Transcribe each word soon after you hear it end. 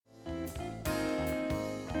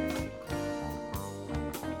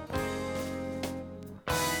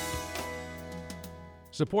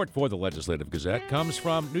Support for the Legislative Gazette comes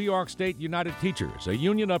from New York State United Teachers, a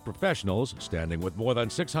union of professionals standing with more than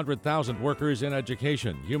 600,000 workers in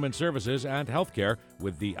education, human services, and healthcare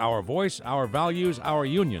with the Our Voice, Our Values, Our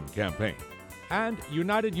Union campaign. And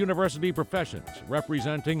United University Professions,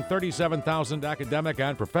 representing 37,000 academic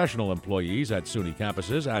and professional employees at SUNY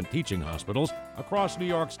campuses and teaching hospitals across New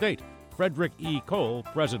York State. Frederick E. Cole,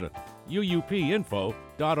 President. UUPinfo.org.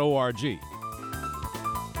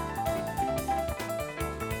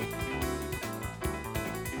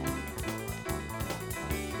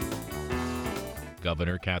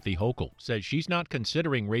 Governor Kathy Hochul says she's not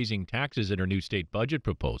considering raising taxes in her new state budget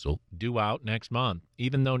proposal, due out next month,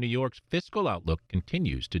 even though New York's fiscal outlook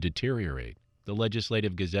continues to deteriorate. The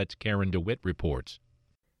Legislative Gazette's Karen DeWitt reports.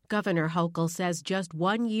 Governor Hochul says just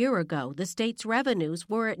 1 year ago, the state's revenues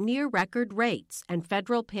were at near record rates and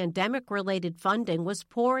federal pandemic-related funding was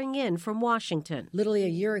pouring in from Washington. Literally a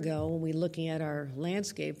year ago, when we were looking at our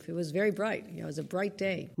landscape, it was very bright. It was a bright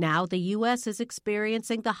day. Now the U.S. is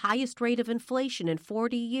experiencing the highest rate of inflation in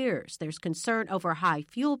 40 years. There's concern over high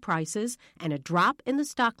fuel prices and a drop in the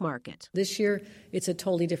stock market. This year, it's a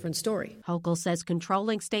totally different story. Hochul says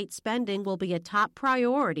controlling state spending will be a top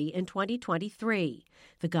priority in 2023.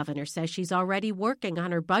 The governor says she's already working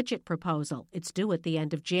on her budget proposal. It's due at the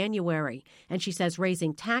end of January. And she says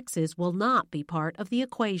raising taxes will not be part of the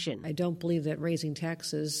equation. I don't believe that raising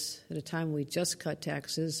taxes at a time we just cut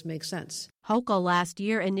taxes makes sense. Hochul last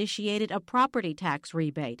year initiated a property tax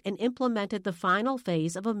rebate and implemented the final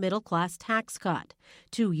phase of a middle-class tax cut.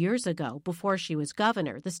 2 years ago, before she was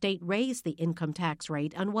governor, the state raised the income tax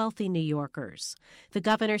rate on wealthy New Yorkers. The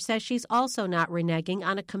governor says she's also not reneging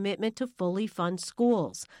on a commitment to fully fund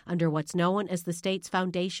schools under what's known as the state's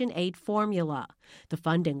foundation aid formula. The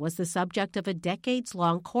funding was the subject of a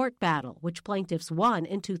decades-long court battle, which plaintiffs won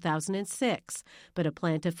in 2006. But a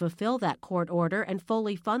plan to fulfill that court order and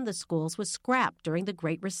fully fund the schools was scrapped during the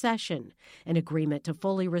Great Recession. An agreement to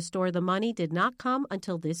fully restore the money did not come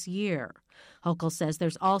until this year. Hochul says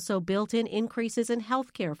there's also built-in increases in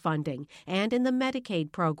health care funding and in the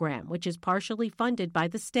Medicaid program, which is partially funded by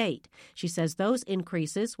the state. She says those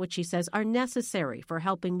increases, which she says are necessary for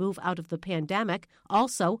helping move out of the pandemic,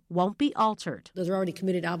 also won't be altered. Those are already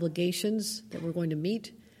committed obligations that we're going to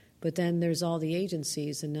meet. But then there's all the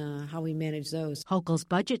agencies and how we manage those. Hochul's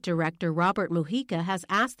budget director, Robert Mujica, has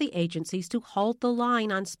asked the agencies to hold the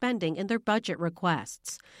line on spending in their budget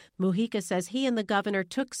requests. Mujica says he and the governor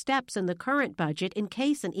took steps in the current budget in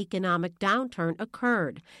case an economic downturn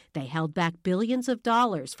occurred. They held back billions of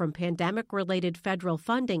dollars from pandemic-related federal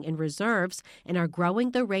funding in reserves and are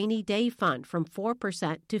growing the rainy day fund from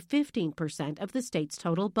 4% to 15% of the state's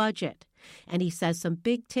total budget. And he says some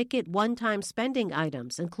big-ticket one-time spending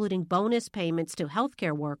items, including bonus payments to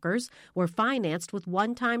healthcare workers, were financed with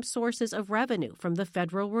one-time sources of revenue from the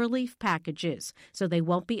federal relief packages, so they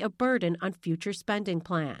won't be a burden on future spending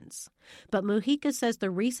plans. But Mujica says the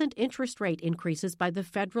recent interest rate increases by the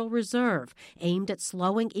Federal Reserve, aimed at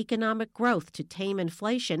slowing economic growth to tame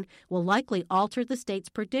inflation, will likely alter the state's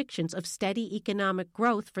predictions of steady economic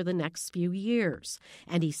growth for the next few years.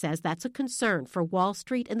 And he says that's a concern for Wall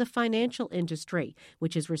Street and the financial industry,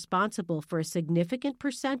 which is responsible for a significant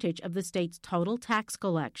percentage of the state's total tax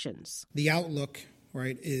collections. The outlook,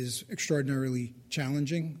 right, is extraordinarily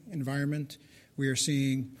challenging environment. We are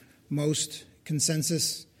seeing most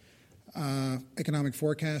consensus economic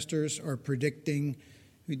forecasters are predicting,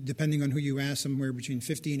 depending on who you ask, somewhere between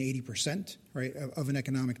 50 and 80%, right, of an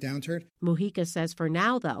economic downturn. Mujica says for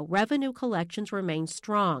now, though, revenue collections remain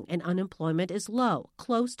strong and unemployment is low,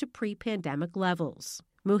 close to pre-pandemic levels.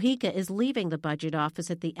 Mujica is leaving the budget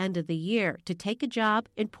office at the end of the year to take a job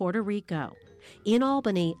in Puerto Rico. In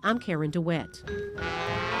Albany, I'm Karen DeWitt.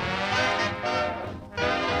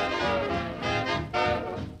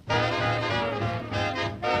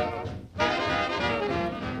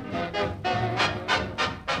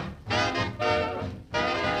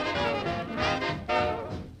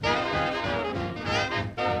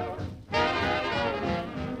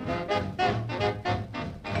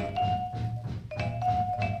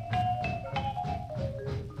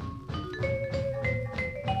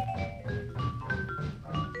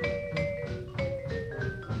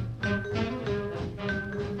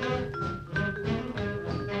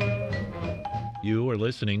 You are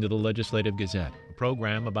listening to the Legislative Gazette, a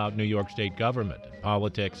program about New York State government and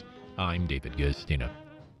politics. I'm David Guistina.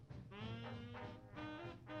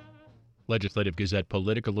 Legislative Gazette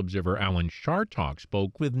political observer Alan Chartock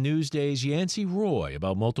spoke with Newsday's Yancey Roy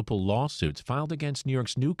about multiple lawsuits filed against New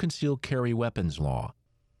York's new concealed carry weapons law.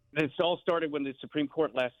 This all started when the Supreme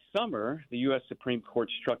Court last summer, the U.S. Supreme Court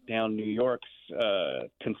struck down New York's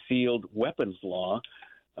concealed weapons law,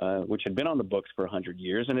 which had been on the books for 100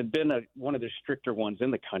 years and had been one of the stricter ones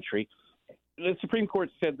in the country. The Supreme Court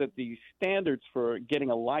said that the standards for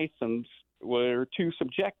getting a license were too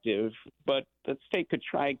subjective, but the state could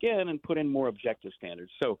try again and put in more objective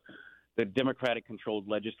standards. So the Democratic-controlled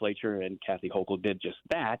legislature and Kathy Hochul did just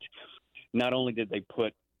that. Not only did they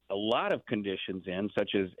put a lot of conditions in,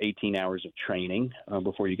 such as 18 hours of training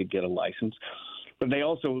before you could get a license, but they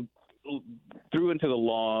also threw into the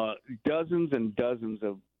law dozens and dozens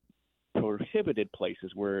of prohibited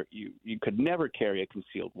places where you could never carry a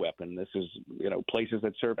concealed weapon. This is, places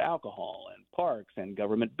that serve alcohol and parks and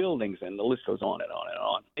government buildings, and the list goes on and on and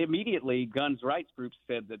on. Immediately, guns rights groups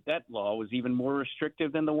said that law was even more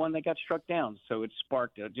restrictive than the one that got struck down. So it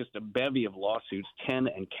sparked just a bevy of lawsuits, 10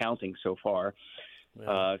 and counting so far.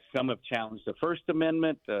 Some have challenged the First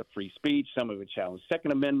Amendment, free speech. Some have challenged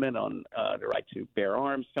Second Amendment on the right to bear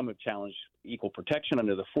arms. Some have challenged equal protection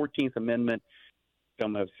under the 14th Amendment.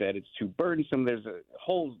 Some have said it's too burdensome. There's a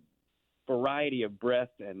whole variety of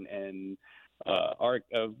breadth and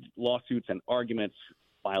of lawsuits and arguments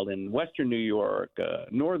filed in Western New York,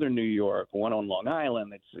 Northern New York, one on Long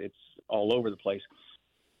Island. It's all over the place.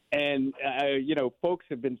 And, folks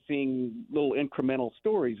have been seeing little incremental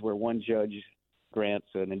stories where one judge grants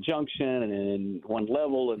an injunction and in one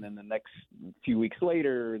level, and then the next few weeks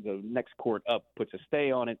later, the next court up puts a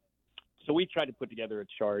stay on it. So we tried to put together a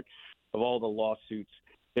chart of all the lawsuits.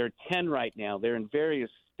 There are 10 right now. They're in various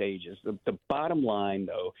stages. The bottom line,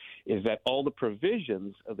 though, is that all the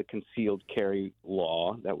provisions of the concealed carry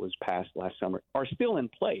law that was passed last summer are still in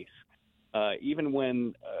place. Even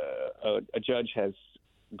when a judge has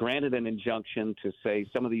granted an injunction to say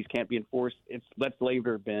some of these can't be enforced, that's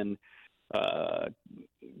later been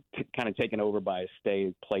kind of taken over by a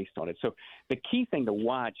stay placed on it. So the key thing to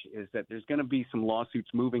watch is that there's going to be some lawsuits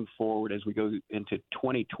moving forward as we go into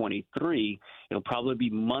 2023. It'll probably be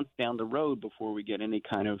months down the road before we get any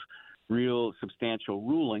kind of real substantial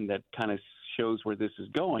ruling that kind of shows where this is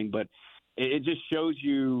going. But it just shows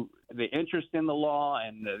you the interest in the law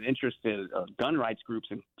and the interest in gun rights groups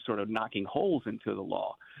and sort of knocking holes into the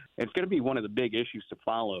law. It's going to be one of the big issues to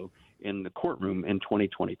follow in the courtroom in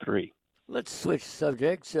 2023. Let's switch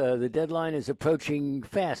subjects. The deadline is approaching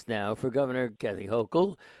fast now for Governor Kathy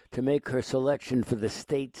Hochul to make her selection for the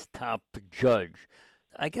state's top judge.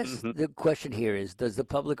 I guess the question here is, does the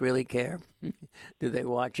public really care? Do they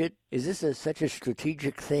watch it? Is this such a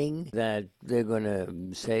strategic thing that they're going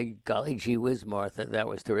to say, golly gee whiz, Martha, that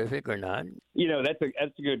was terrific, or not? That's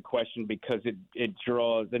a good question, because it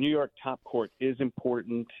draws – the New York top court is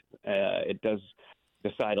important. It does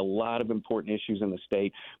decide a lot of important issues in the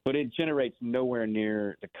state, but it generates nowhere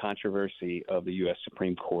near the controversy of the U.S.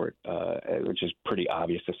 Supreme Court, which is pretty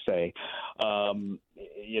obvious to say.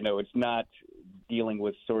 It's not dealing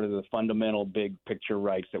with sort of the fundamental big picture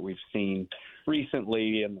rights that we've seen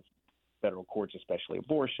recently in the federal courts, especially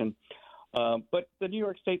abortion. But the New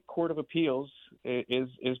York State Court of Appeals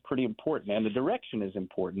is pretty important, and the direction is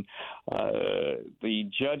important. The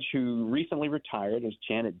judge who recently retired is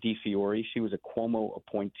Janet DeFiore. She was a Cuomo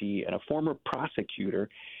appointee and a former prosecutor,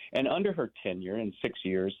 and under her tenure in 6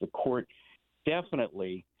 years, the court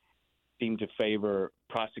definitely seemed to favor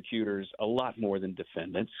prosecutors a lot more than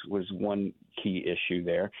defendants, was one key issue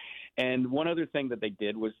there. And one other thing that they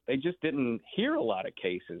did was they just didn't hear a lot of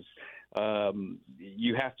cases.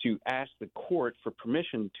 You have to ask the court for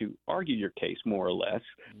permission to argue your case, more or less.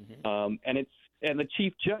 And the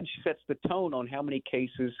chief judge sets the tone on how many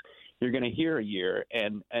cases you're going to hear a year.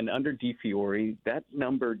 And under DeFiore, that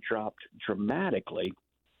number dropped dramatically.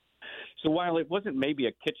 So while it wasn't maybe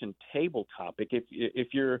a kitchen table topic,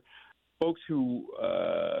 if you're folks who,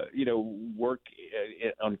 work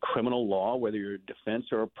on criminal law, whether you're a defense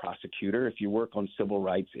or a prosecutor, if you work on civil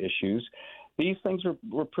rights issues, these things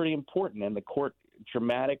were pretty important. And the court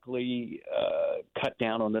dramatically cut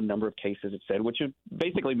down on the number of cases, it said, which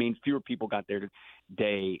basically means fewer people got their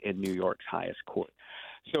day in New York's highest court.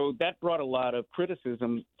 So that brought a lot of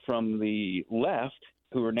criticism from the left,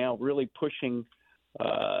 who are now really pushing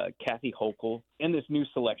Kathy Hochul in this new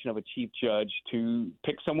selection of a chief judge to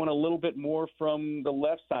pick someone a little bit more from the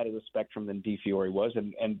left side of the spectrum than DeFiore was,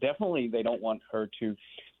 and definitely they don't want her to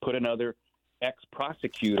put another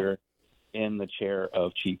ex-prosecutor in the chair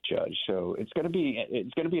of chief judge. So it's going to be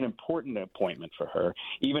an important appointment for her,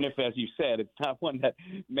 even if, as you said, it's not one that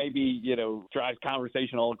maybe drives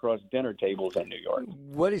conversation all across dinner tables in New York.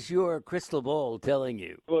 What is your crystal ball telling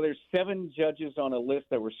you? Well, there's 7 judges on a list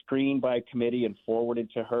that were screened by a committee and forwarded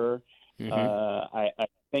to her. I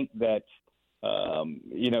think that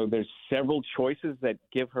There's several choices that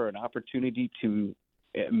give her an opportunity to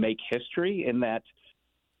make history in that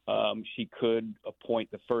she could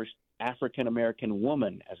appoint the first African-American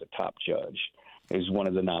woman as a top judge, is one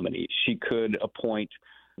of the nominees. She could appoint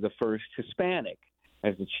the first Hispanic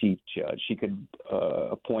as the chief judge. She could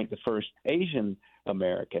appoint the first Asian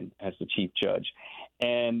American as the chief judge.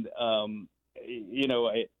 And,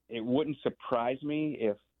 it wouldn't surprise me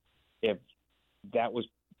if that was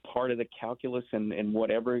part of the calculus in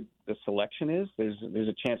whatever the selection is. There's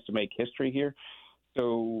a chance to make history here.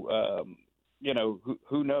 So,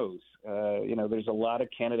 who knows? There's a lot of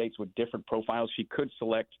candidates with different profiles. She could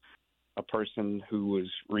select a person who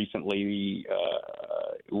was recently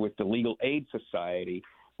with the Legal Aid Society,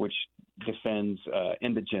 which defends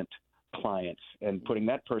indigent clients, and putting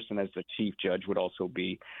that person as the chief judge would also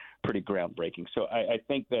be pretty groundbreaking. So I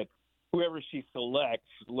think that whoever she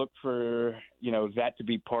selects, look for, that to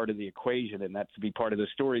be part of the equation and that to be part of the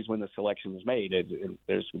stories when the selection is made.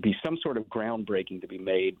 There's be some sort of groundbreaking to be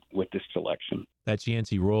made with this selection. That's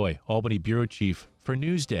Yancey Roy, Albany Bureau Chief for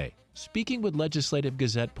Newsday, speaking with Legislative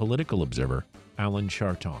Gazette political observer Alan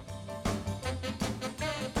Chartock.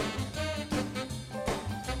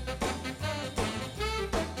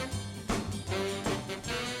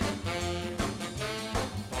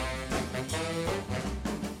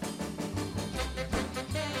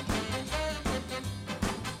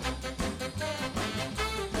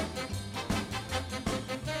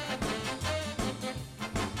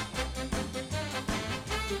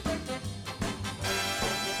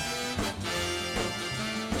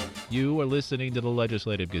 You are listening to the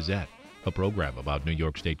Legislative Gazette, a program about New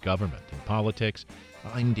York State government and politics.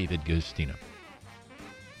 I'm David Gustina.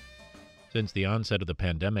 Since the onset of the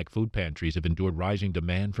pandemic, food pantries have endured rising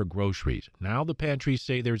demand for groceries. Now the pantries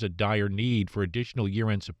say there's a dire need for additional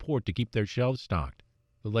year-end support to keep their shelves stocked.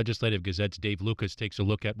 The Legislative Gazette's Dave Lucas takes a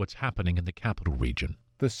look at what's happening in the Capital Region.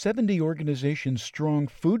 The 70 organization-strong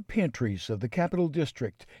food pantries of the Capital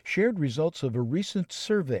District shared results of a recent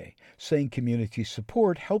survey, saying community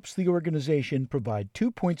support helps the organization provide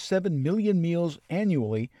 2.7 million meals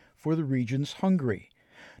annually for the region's hungry.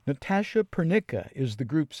 Natasha Pernica is the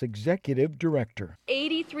group's executive director.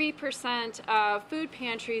 83% of food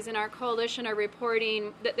pantries in our coalition are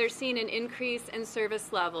reporting that they're seeing an increase in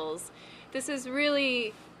service levels. This is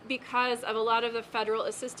really because of a lot of the federal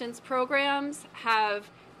assistance programs have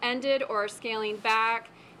ended or are scaling back,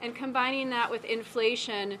 and combining that with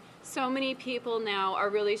inflation, so many people now are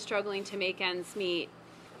really struggling to make ends meet.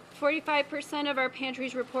 45% of our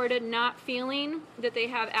pantries reported not feeling that they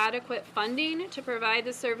have adequate funding to provide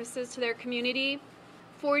the services to their community.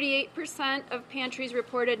 48% of pantries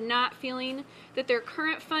reported not feeling that their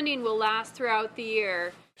current funding will last throughout the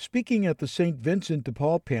year. Speaking at the St. Vincent de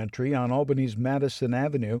Paul Pantry on Albany's Madison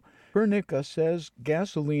Avenue, Pernica says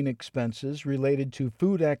gasoline expenses related to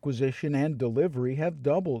food acquisition and delivery have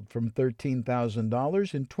doubled from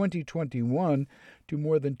 $13,000 in 2021 to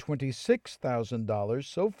more than $26,000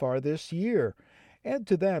 so far this year. Add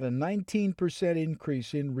to that a 19%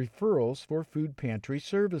 increase in referrals for food pantry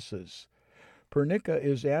services. Pernica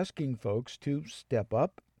is asking folks to step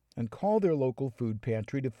up and call their local food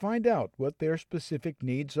pantry to find out what their specific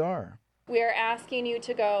needs are. We are asking you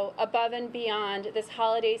to go above and beyond this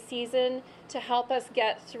holiday season to help us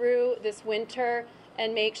get through this winter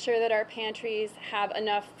and make sure that our pantries have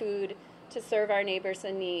enough food to serve our neighbors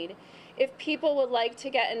in need. If people would like to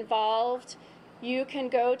get involved, you can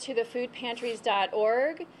go to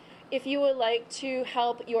thefoodpantries.org. If you would like to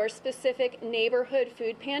help your specific neighborhood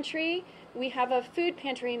food pantry, we have a food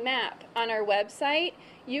pantry map on our website.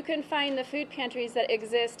 You can find the food pantries that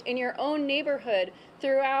exist in your own neighborhood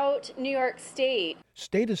throughout New York State.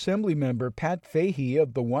 State Assembly member Pat Fahey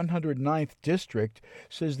of the 109th District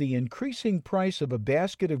says the increasing price of a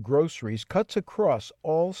basket of groceries cuts across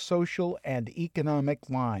all social and economic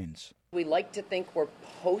lines. We like to think we're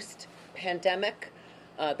post-pandemic,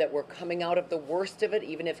 that we're coming out of the worst of it,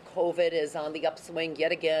 even if COVID is on the upswing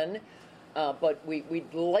yet again. But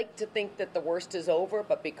we'd like to think that the worst is over,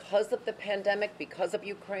 but because of the pandemic, because of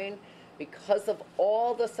Ukraine, because of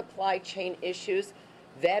all the supply chain issues,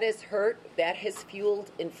 that has hurt. That has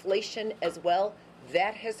fueled inflation as well.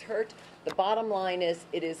 That has hurt. The bottom line is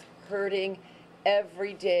it is hurting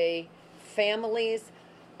everyday families,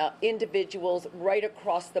 individuals right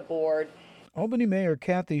across the board. Albany Mayor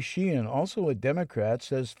Kathy Sheehan, also a Democrat,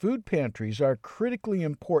 says food pantries are critically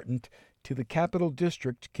important to the Capital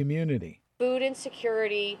District community. Food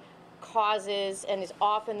insecurity causes and is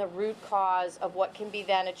often the root cause of what can be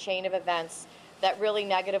then a chain of events that really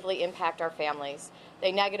negatively impact our families.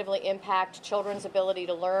 They negatively impact children's ability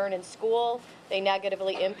to learn in school. They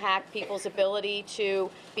negatively impact people's ability to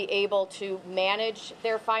be able to manage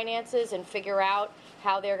their finances and figure out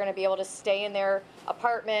how they're going to be able to stay in their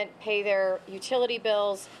apartment, pay their utility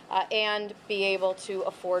bills, and be able to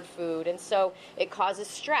afford food. And so it causes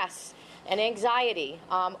stress and anxiety,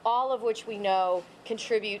 all of which we know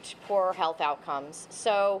contribute to poor health outcomes.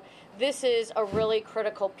 So this is a really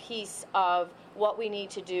critical piece of what we need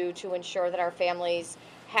to do to ensure that our families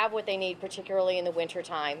have what they need, particularly in the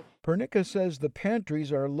wintertime. Pernica says the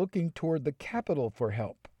pantries are looking toward the Capitol for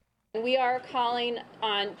help. We are calling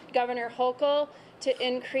on Governor Hochul to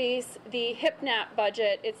increase the HIPNAP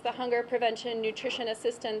budget. It's the Hunger Prevention Nutrition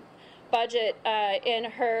Assistance budget. In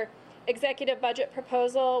her executive budget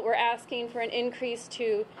proposal, we're asking for an increase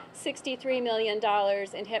to $63 million in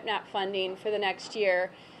HIPNAP funding for the next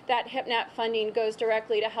year. That HIPNAP funding goes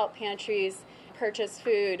directly to help pantries purchase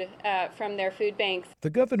food from their food banks. The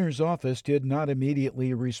governor's office did not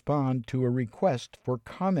immediately respond to a request for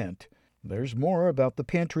comment. There's more about the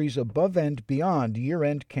pantry's Above and Beyond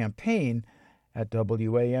year-end campaign at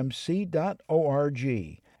wamc.org.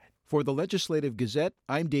 For the Legislative Gazette,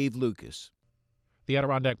 I'm Dave Lucas. The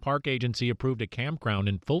Adirondack Park Agency approved a campground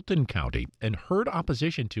in Fulton County and heard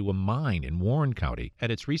opposition to a mine in Warren County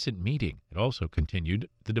at its recent meeting. It also continued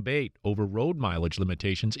the debate over road mileage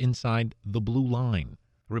limitations inside the Blue Line.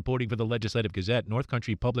 Reporting for the Legislative Gazette, North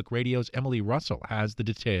Country Public Radio's Emily Russell has the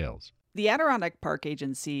details. The Adirondack Park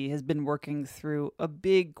Agency has been working through a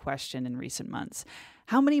big question in recent months.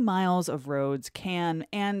 How many miles of roads can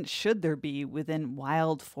and should there be within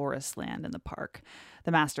wild forest land in the park?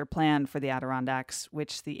 The master plan for the Adirondacks,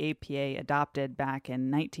 which the APA adopted back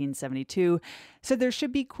in 1972, said there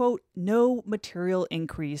should be, quote, no material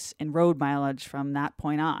increase in road mileage from that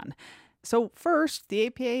point on. So first, the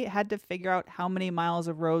APA had to figure out how many miles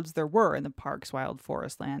of roads there were in the park's wild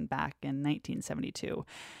forest land back in 1972.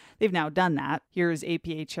 They've now done that. Here's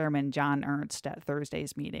APA Chairman John Ernst at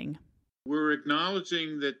Thursday's meeting. We're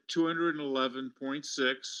acknowledging that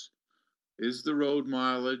 211.6 is the road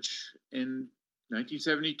mileage in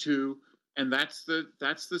 1972, and that's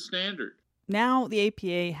the standard. Now the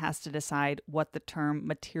APA has to decide what the term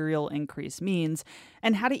material increase means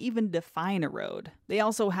and how to even define a road. They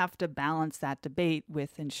also have to balance that debate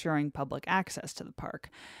with ensuring public access to the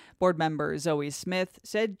park. Board member Zoe Smith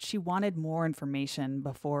said she wanted more information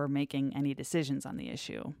before making any decisions on the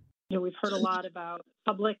issue. We've heard a lot about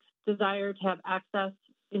public's desire to have access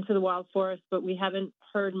into the wild forest, but we haven't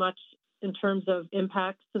heard much in terms of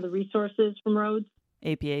impacts to the resources from roads.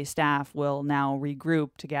 APA staff will now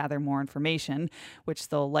regroup to gather more information, which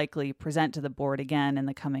they'll likely present to the board again in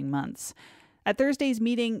the coming months. At Thursday's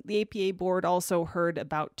meeting, the APA board also heard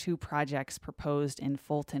about two projects proposed in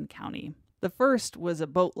Fulton County. The first was a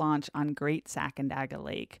boat launch on Great Sacandaga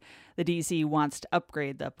Lake. The DC wants to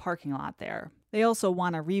upgrade the parking lot there. They also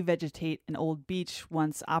want to revegetate an old beach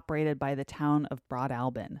once operated by the town of Broad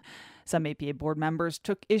Albin. Some APA board members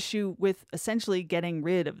took issue with essentially getting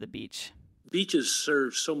rid of the beach. Beaches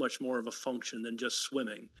serve so much more of a function than just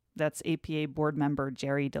swimming. That's APA board member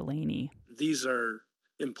Jerry Delaney. These are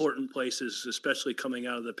important places, especially coming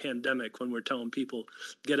out of the pandemic when we're telling people,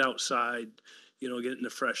 get outside, get in the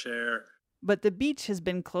fresh air. But the beach has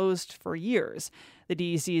been closed for years. The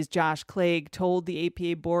DEC's Josh Clegg told the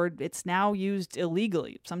APA board it's now used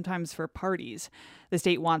illegally, sometimes for parties. The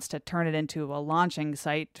state wants to turn it into a launching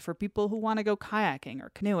site for people who want to go kayaking or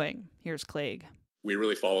canoeing. Here's Clegg. We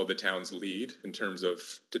really followed the town's lead in terms of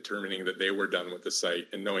determining that they were done with the site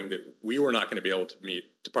and knowing that we were not going to be able to meet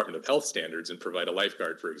Department of Health standards and provide a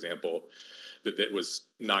lifeguard, for example, that it was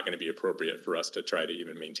not going to be appropriate for us to try to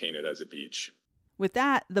even maintain it as a beach. With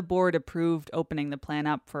that, the board approved opening the plan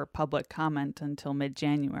up for public comment until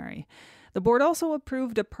mid-January. The board also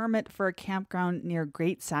approved a permit for a campground near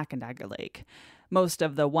Great Sacandaga Lake. Most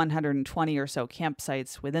of the 120 or so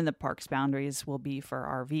campsites within the park's boundaries will be for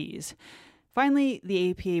RVs. Finally,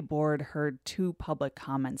 the APA board heard two public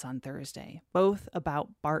comments on Thursday, both about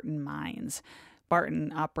Barton Mines.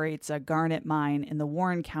 Barton operates a garnet mine in the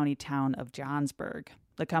Warren County town of Johnsburg.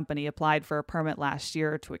 The company applied for a permit last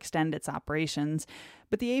year to extend its operations,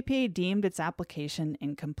 but the APA deemed its application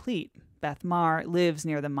incomplete. Beth Marr lives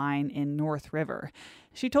near the mine in North River.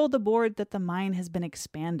 She told the board that the mine has been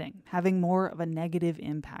expanding, having more of a negative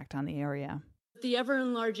impact on the area. The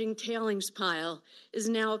ever-enlarging tailings pile is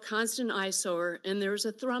now a constant eyesore, and there's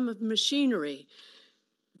a thrum of machinery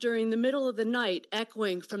during the middle of the night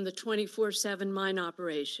echoing from the 24/7 mine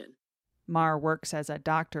operation. Marr works as a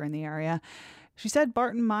doctor in the area. She said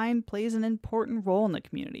Barton Mine plays an important role in the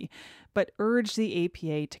community, but urged the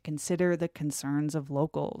APA to consider the concerns of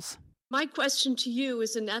locals. My question to you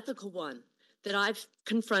is an ethical one that I've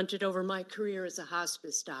confronted over my career as a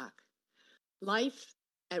hospice doc. Life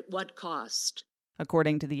at what cost?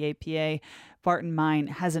 According to the APA, Barton Mine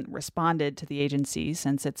hasn't responded to the agency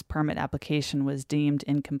since its permit application was deemed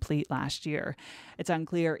incomplete last year. It's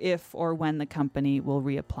unclear if or when the company will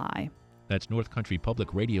reapply. That's North Country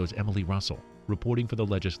Public Radio's Emily Russell, reporting for the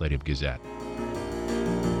Legislative Gazette.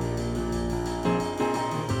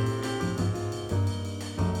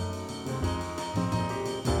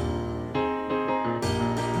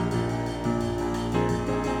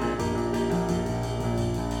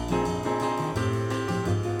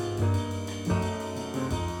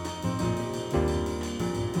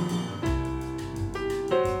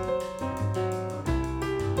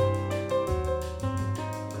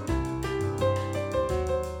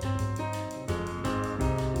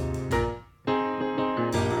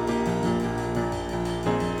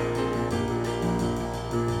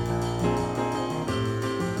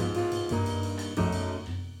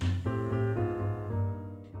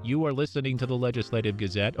 You are listening to the Legislative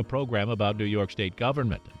Gazette, a program about New York State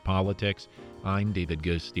government and politics. I'm David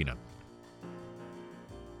Gustina.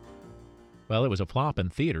 Well, it was a flop in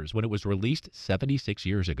theaters when it was released 76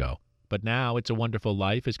 years ago. But now It's a Wonderful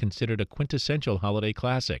Life is considered a quintessential holiday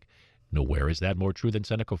classic. Nowhere is that more true than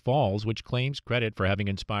Seneca Falls, which claims credit for having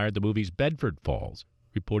inspired the movie's Bedford Falls.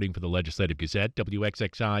 Reporting for the Legislative Gazette,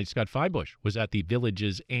 WXXI's Scott Feibusch was at the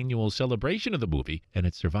village's annual celebration of the movie and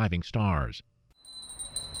its surviving stars.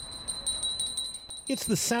 It's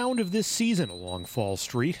the sound of this season along Fall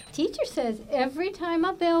Street. Teacher says every time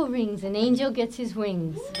a bell rings, an angel gets his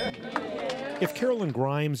wings. If Carolyn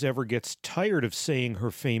Grimes ever gets tired of saying her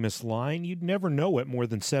famous line, you'd never know it more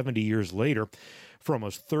than 70 years later. For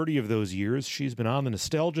almost 30 of those years, she's been on the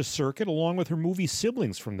nostalgia circuit along with her movie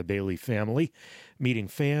siblings from the Bailey family, meeting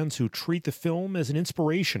fans who treat the film as an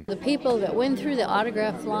inspiration. The people that went through the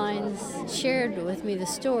autograph lines shared with me the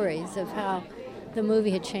stories of how the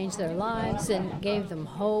movie had changed their lives and gave them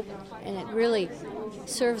hope, and it really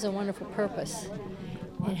serves a wonderful purpose.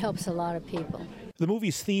 It helps a lot of people. The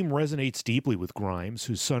movie's theme resonates deeply with Grimes,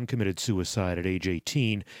 whose son committed suicide at age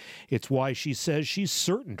 18. It's why she says she's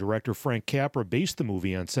certain director Frank Capra based the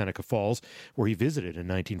movie on Seneca Falls, where he visited in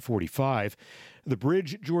 1945. The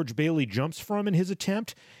bridge George Bailey jumps from in his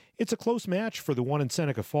attempt, it's a close match for the one in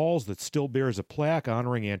Seneca Falls that still bears a plaque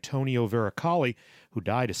honoring Antonio Veracalli, who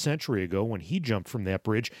died a century ago when he jumped from that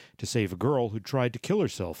bridge to save a girl who tried to kill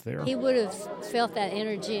herself there. He would have felt that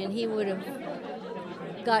energy, and he would have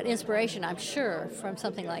got inspiration, I'm sure, from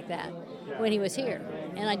something like that when he was here.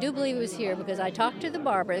 And I do believe he was here because I talked to the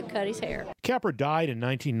barber that cut his hair. Capra died in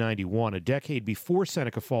 1991, a decade before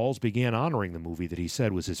Seneca Falls began honoring the movie that he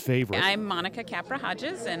said was his favorite. I'm Monica Capra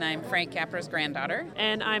Hodges, and I'm Frank Capra's granddaughter.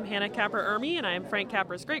 And I'm Hannah Capra Ermy, and I'm Frank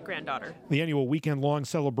Capra's great-granddaughter. The annual weekend-long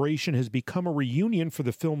celebration has become a reunion for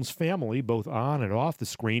the film's family, both on and off the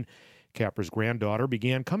screen. Capra's granddaughter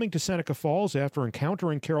began coming to Seneca Falls after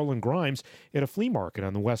encountering Carolyn Grimes at a flea market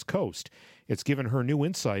on the West Coast. It's given her new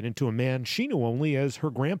insight into a man she knew only as her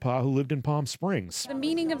grandpa who lived in Palm Springs. The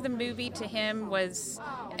meaning of the movie to him was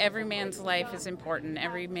every man's life is important.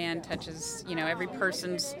 Every man touches, every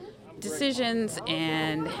person's decisions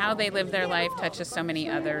and how they live their life touches so many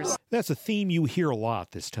others. That's a theme you hear a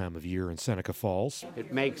lot this time of year in Seneca Falls.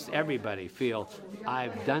 It makes everybody feel,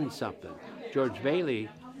 I've done something. George Bailey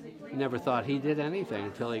never thought he did anything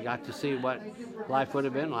until he got to see what life would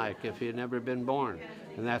have been like if he had never been born.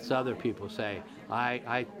 And that's other people say,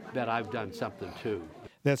 I bet I've done something too.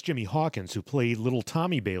 That's Jimmy Hawkins, who played little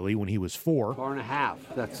Tommy Bailey when he was 4. 4 and a half.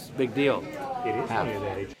 That's a big deal. It is at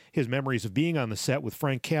that age. His memories of being on the set with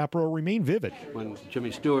Frank Capra remain vivid. When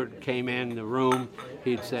Jimmy Stewart came in the room,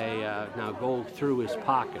 he'd say, now go through his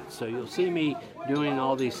pockets. So you'll see me doing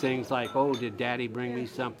all these things like, oh, did Daddy bring me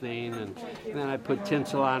something? And then I put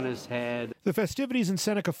tinsel on his head. The festivities in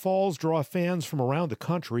Seneca Falls draw fans from around the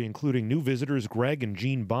country, including new visitors Greg and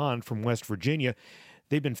Jean Bond from West Virginia.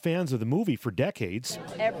 They've been fans of the movie for decades.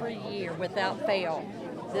 Every year, without fail,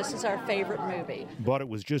 this is our favorite movie. But it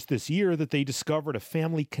was just this year that they discovered a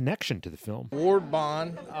family connection to the film. Ward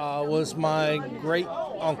Bond was my great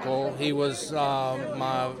uncle. He was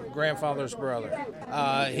my grandfather's brother.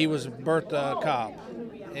 He was Bertha Cobb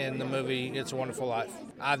in the movie It's a Wonderful Life.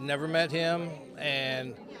 I've never met him,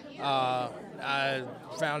 and I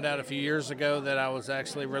found out a few years ago that I was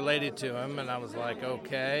actually related to him, and I was like,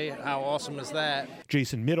 okay, how awesome is that?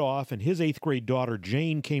 Jason Midoff and his 8th grade daughter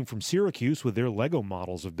Jane came from Syracuse with their Lego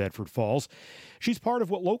models of Bedford Falls. She's part of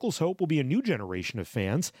what locals hope will be a new generation of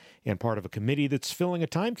fans and part of a committee that's filling a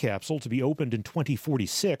time capsule to be opened in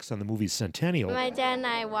 2046 on the movie's centennial. My dad and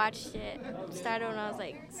I watched it, started when I was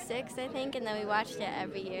like 6, I think, and then we watched it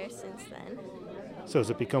every year since then. So has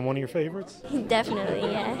it become one of your favorites?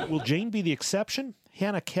 Definitely, yeah. Will Jane be the exception?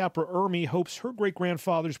 Hannah Capra-Ermy hopes her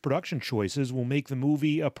great-grandfather's production choices will make the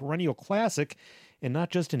movie a perennial classic and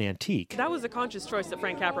not just an antique. That was a conscious choice that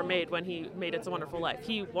Frank Capra made when he made It's a Wonderful Life.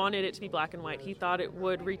 He wanted it to be black and white. He thought it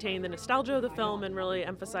would retain the nostalgia of the film and really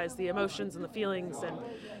emphasize the emotions and the feelings. And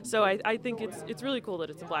so I think it's really cool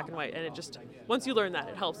that it's in black and white. And it just, once you learn that,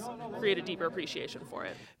 it helps create a deeper appreciation for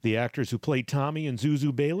it. The actors who played Tommy and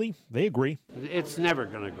Zuzu Bailey, they agree. It's never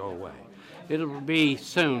going to go away. It'll be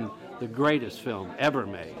soon the greatest film ever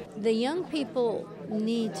made. The young people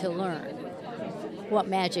need to learn what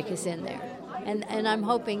magic is in there. And I'm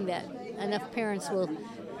hoping that enough parents will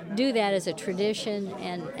do that as a tradition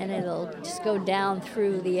and it'll just go down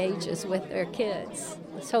through the ages with their kids.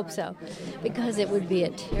 Let's hope so. Because it would be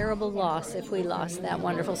a terrible loss if we lost that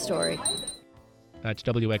wonderful story. That's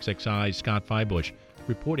WXXI's Scott Feibush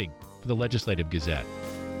reporting for the Legislative Gazette.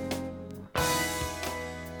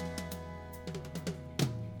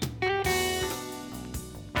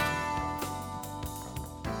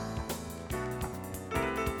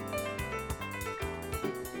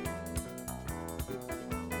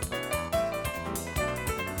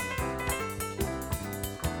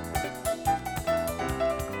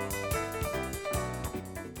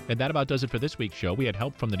 And that about does it for this week's show. We had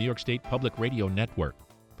help from the New York State Public Radio Network.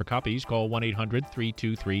 For copies, call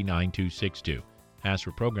 1-800-323-9262. Ask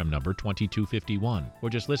for program number 2251. Or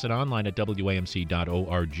just listen online at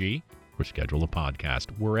WAMC.org or schedule a podcast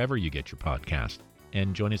wherever you get your podcast.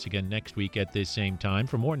 And join us again next week at this same time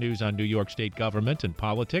for more news on New York State government and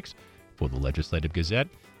politics. For the Legislative Gazette,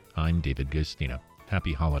 I'm David Gustina.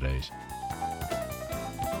 Happy holidays.